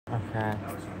Okay.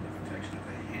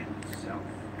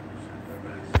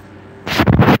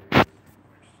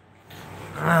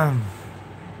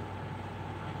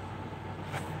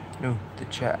 Oh, the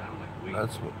chat.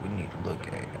 That's what we need to look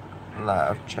at.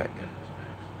 Live chat.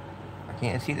 I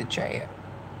can't see the chat.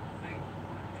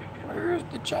 Where's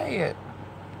the chat?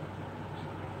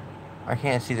 I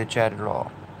can't see the chat at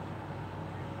all.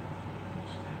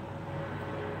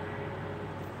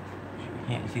 I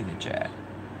can't see the chat.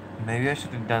 Maybe I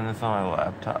should have done this on my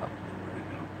laptop.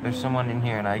 There's someone in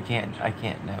here and I can't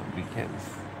know because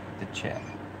the chat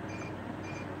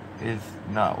is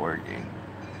not working.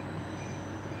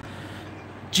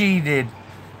 Jesus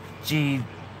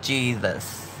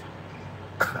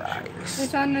Christ.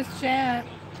 Who's on this chat?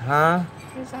 Huh?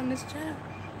 Who's on this chat?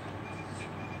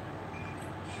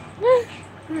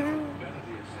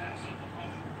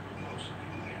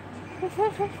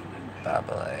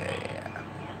 Bubbly.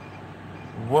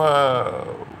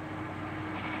 Whoa.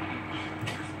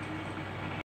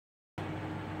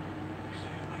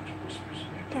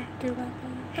 Dr.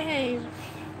 Weapon. Babe.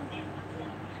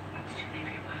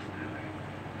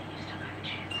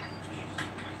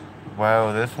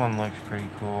 Wow, this one looks pretty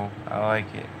cool. I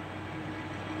like it.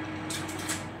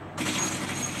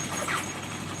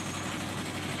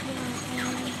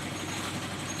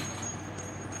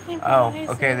 Oh,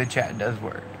 okay, the chat does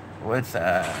work. What's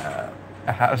up?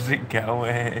 How's it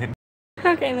going?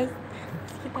 Okay, let's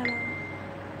get that on.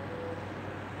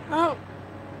 Oh.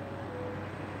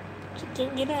 She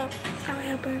can't get out. I'll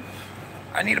help her.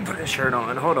 I need to put a shirt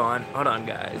on. Hold on,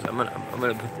 guys. I'm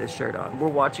gonna put this shirt on. We're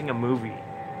watching a movie.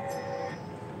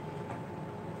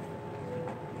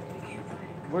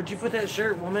 Where'd you put that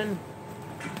shirt, woman?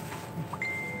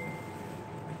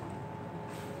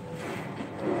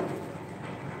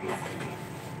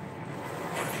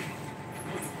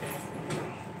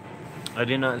 I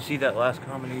did not see that last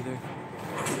comment either.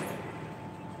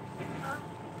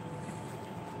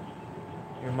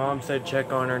 Your mom said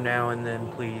check on her now and then,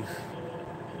 please.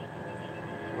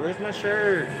 Where's my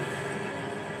shirt?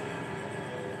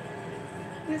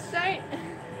 This shirt?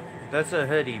 That's a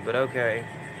hoodie, but okay.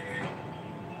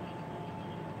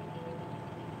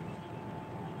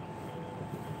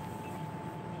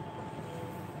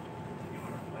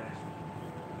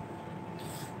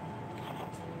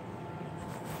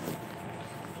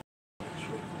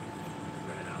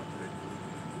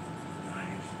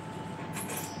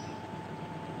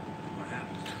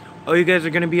 Oh, you guys are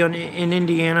gonna be in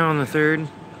Indiana on the 3rd?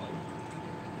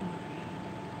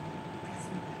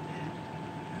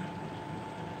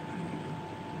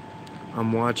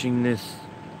 I'm watching this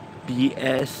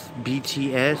BTS.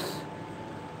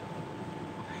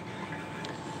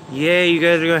 Yeah, you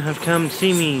guys are gonna have to come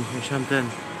see me or something.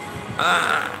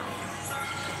 I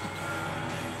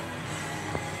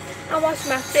watched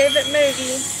my favorite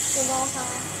movie of all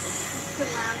time.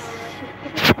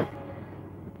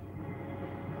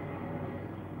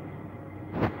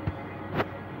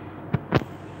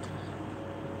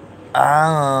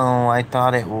 Oh, I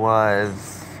thought it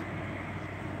was.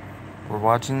 We're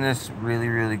watching this really,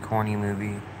 really corny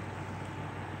movie.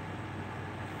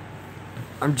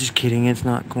 I'm just kidding, it's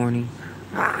not corny.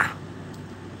 Ah.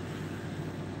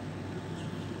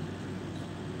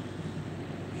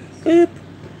 Boop.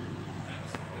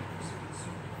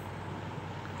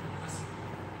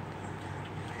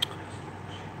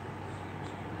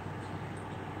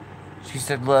 She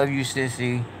said, "Love you,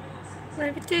 sissy."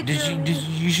 Love you too.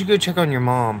 You should go check on your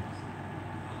mom.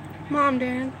 Mom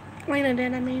did. Lena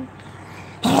did, I mean.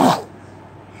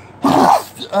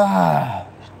 Ah,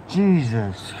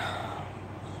 Jesus.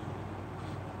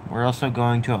 We're also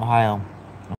going to Ohio.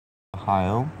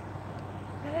 Ohio?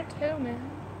 I too,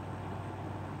 man.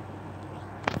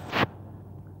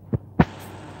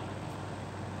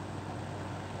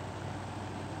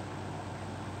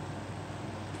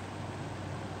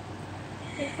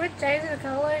 What change the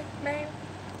color, man?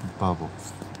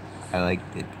 Bubbles. I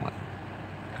like this one.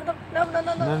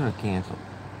 No. Cancel.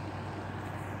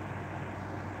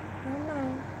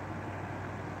 No.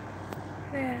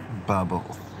 Yeah.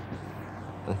 Bubbles.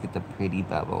 Look at the pretty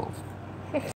bubbles.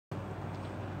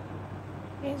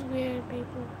 It's weird,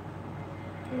 people.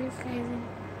 It's crazy.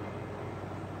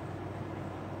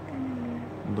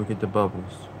 Look at the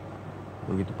bubbles.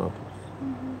 Look at the bubbles.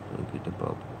 Look at the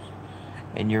bubbles.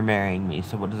 And you're marrying me,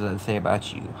 so what does that say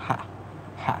about you? Ha.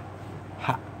 Ha.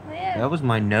 Ha. Yeah. That was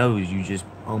my nose. You just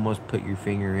almost put your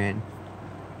finger in.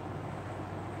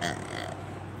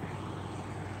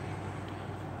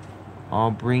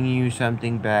 I'll bring you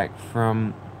something back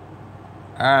from...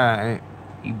 Alright.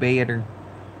 You better.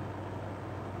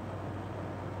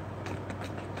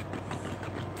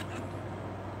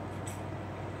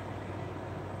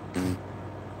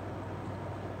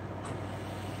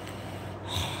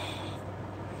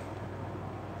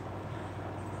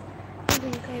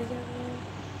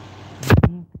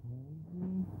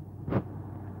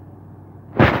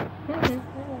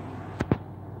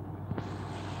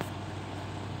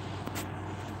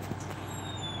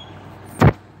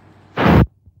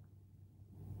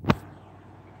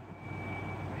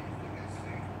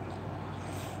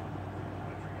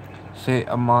 So,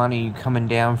 Amani, you coming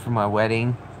down for my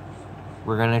wedding?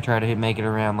 We're gonna try to make it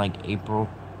around like April.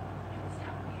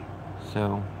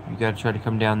 So, you gotta try to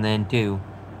come down then too.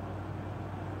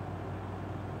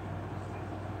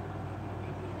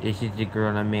 This is the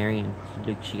girl I'm marrying.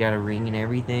 Look, she got a ring and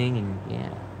everything, and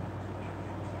yeah.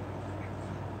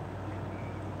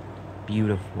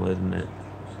 Beautiful, isn't it?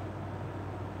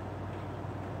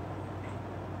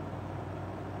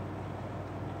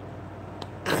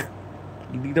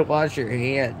 You need to wash your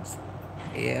hands.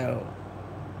 Ew.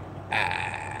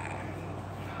 Ah.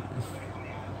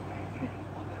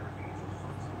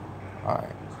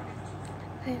 Alright.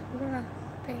 Hey, I'm gonna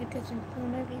pay attention to the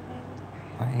movie, baby.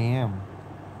 I am.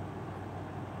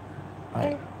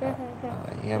 I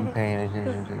am paying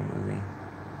attention to the movie.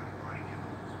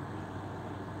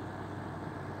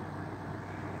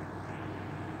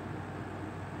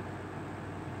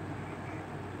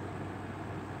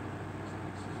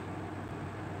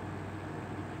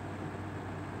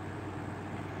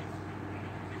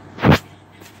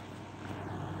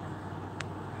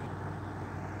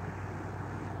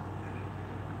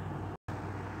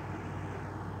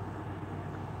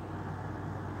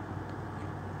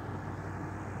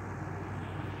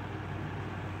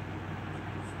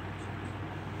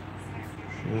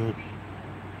 Shoot.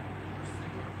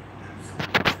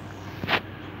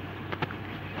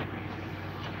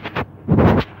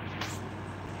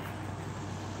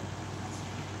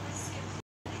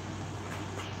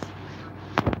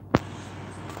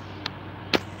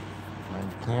 I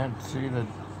can't see the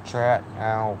chat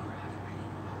now.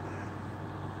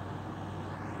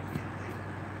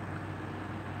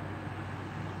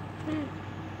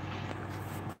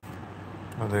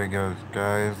 Oh, there it goes,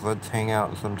 guys. Let's hang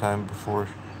out sometime before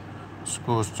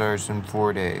school starts in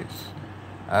 4 days.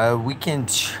 We can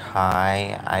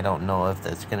try. I don't know if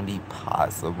that's gonna be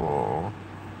possible.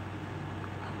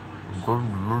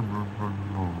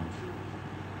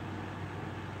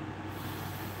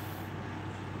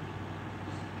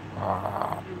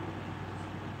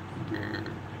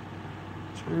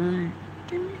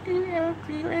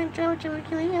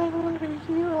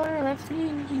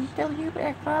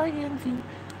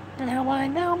 And how I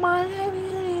know my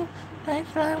name.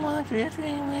 Next time I want to with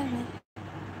me.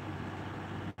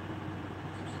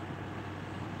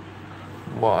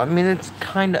 Well, I mean, it's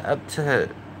kind of up to,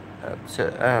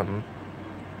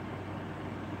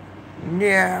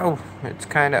 yeah, it's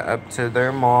kind of up to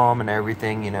their mom and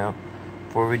everything, you know.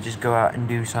 Before we just go out and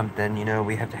do something, you know,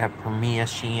 we have to have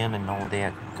permission and all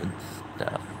that good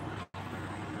stuff.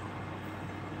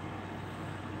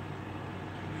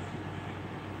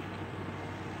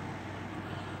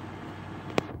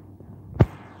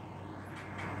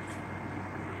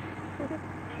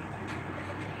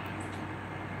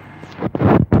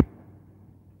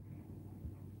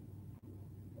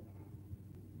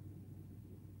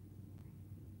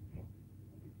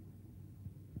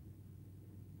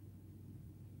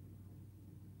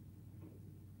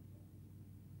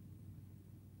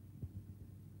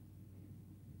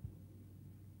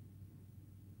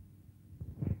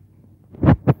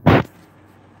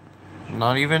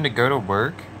 Not even to go to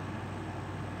work?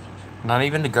 Not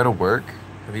even to go to work?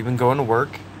 Have you been going to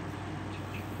work?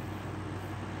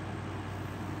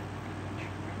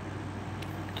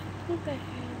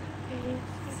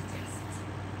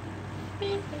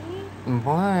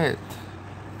 What?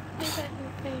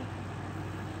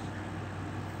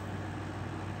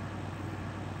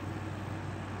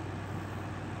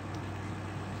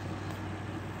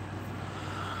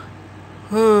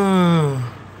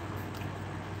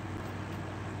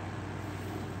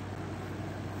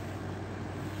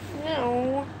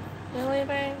 No. Really,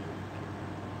 babe?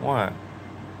 What?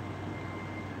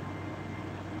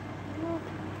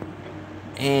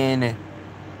 In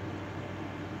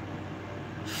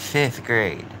 5th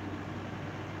grade.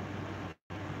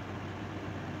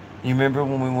 You remember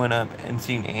when we went up and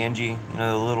seen Angie, you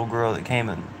know, the little girl that came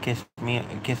and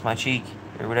kissed my cheek,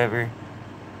 or whatever,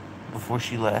 before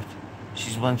she left?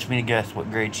 She wants me to guess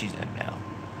what grade she's in now.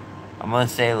 I'm gonna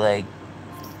say, like,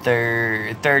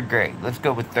 third grade. Let's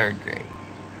go with 3rd grade.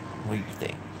 What do you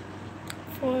think?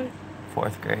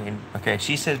 4th grade. Okay,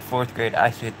 she said 4th grade, I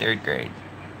said 3rd grade.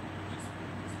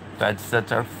 That's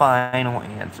our final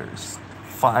answers.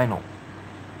 Final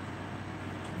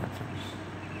answers.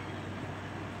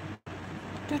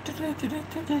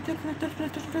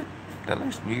 That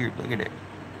looks weird. Look at it.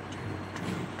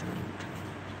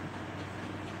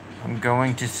 I'm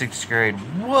going to 6th grade.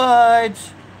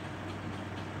 What?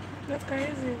 That's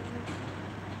crazy.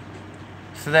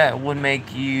 So that would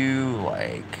make you,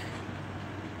 like...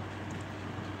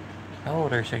 How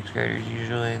old are 6th graders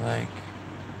usually? Like...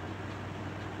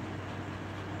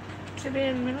 Should be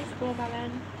in middle school by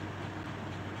then.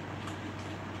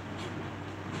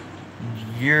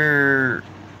 You're...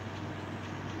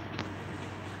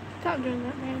 Stop doing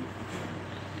that, man.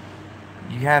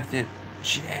 You have to...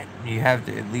 Shit. You have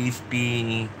to at least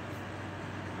be...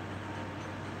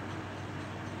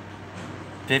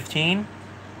 15?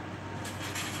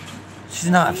 She's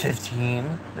not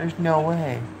 15. There's no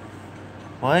way.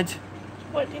 What?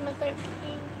 14 to 13.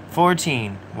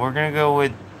 14. We're gonna go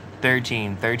with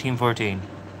 13. 13, 14.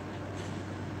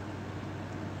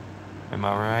 Am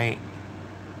I right?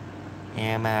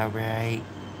 Am I right?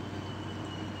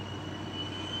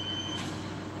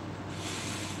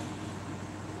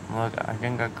 Look, I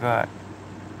think I got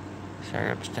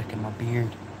syrup stuck in my beard.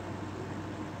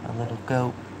 A little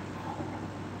goat.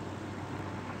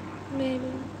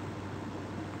 Maybe.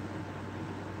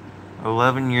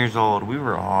 11 years old. We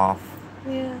were off.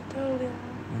 Yeah, totally.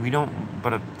 We don't,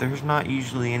 but there's not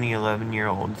usually any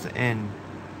 11-year-olds in.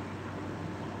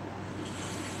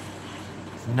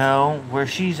 No, where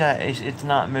she's at, it's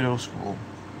not middle school.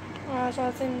 Oh, so I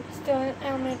was still in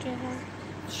elementary, huh?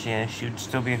 Yeah, she would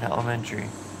still be in elementary.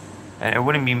 And it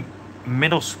wouldn't be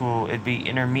middle school, it'd be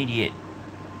intermediate.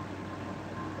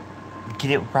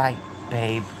 Get it right,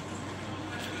 babe.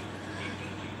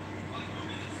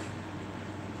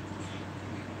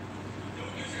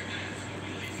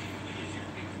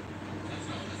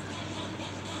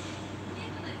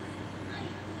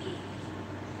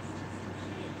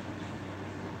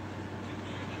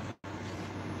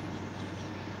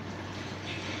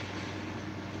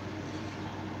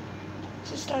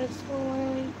 She started school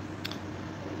early.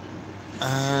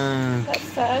 That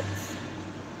sucks.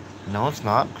 No, it's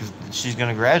not, because she's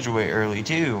gonna graduate early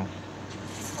too.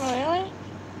 Oh, really?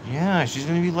 Yeah, she's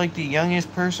gonna be like the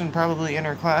youngest person probably in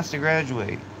her class to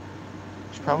graduate.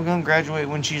 She's probably gonna graduate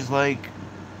when she's like...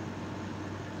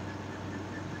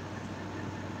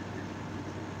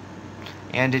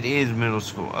 And it is middle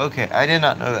school. Okay, I did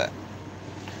not know that.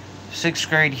 6th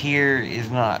grade here is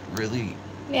not really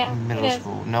middle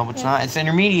school. No, it's not. It's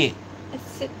intermediate.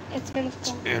 It's middle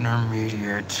school. It's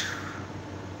intermediate.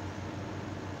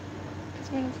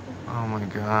 It's middle school. Oh my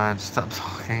god, stop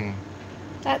talking.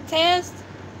 That test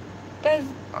does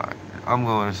I'm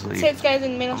going to sleep. 6 guys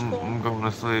in middle school. I'm going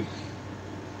to sleep.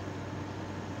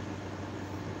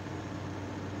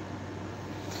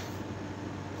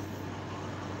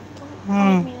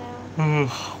 Don't bite me now.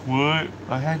 What?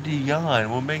 I had to yawn.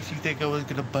 What makes you think I was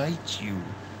gonna bite you?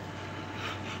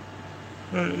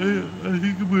 I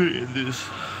think I'm gonna end this.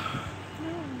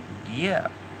 No. Yeah.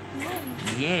 No.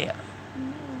 Yeah.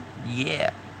 No.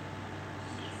 Yeah.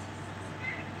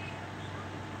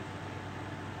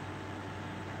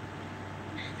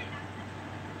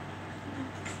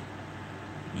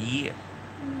 Yeah.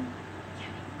 No.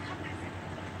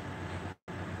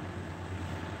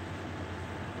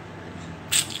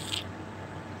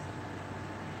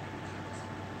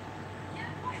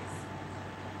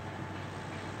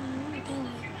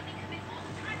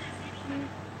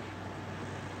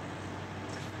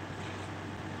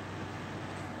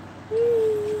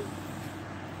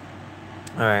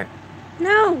 All right.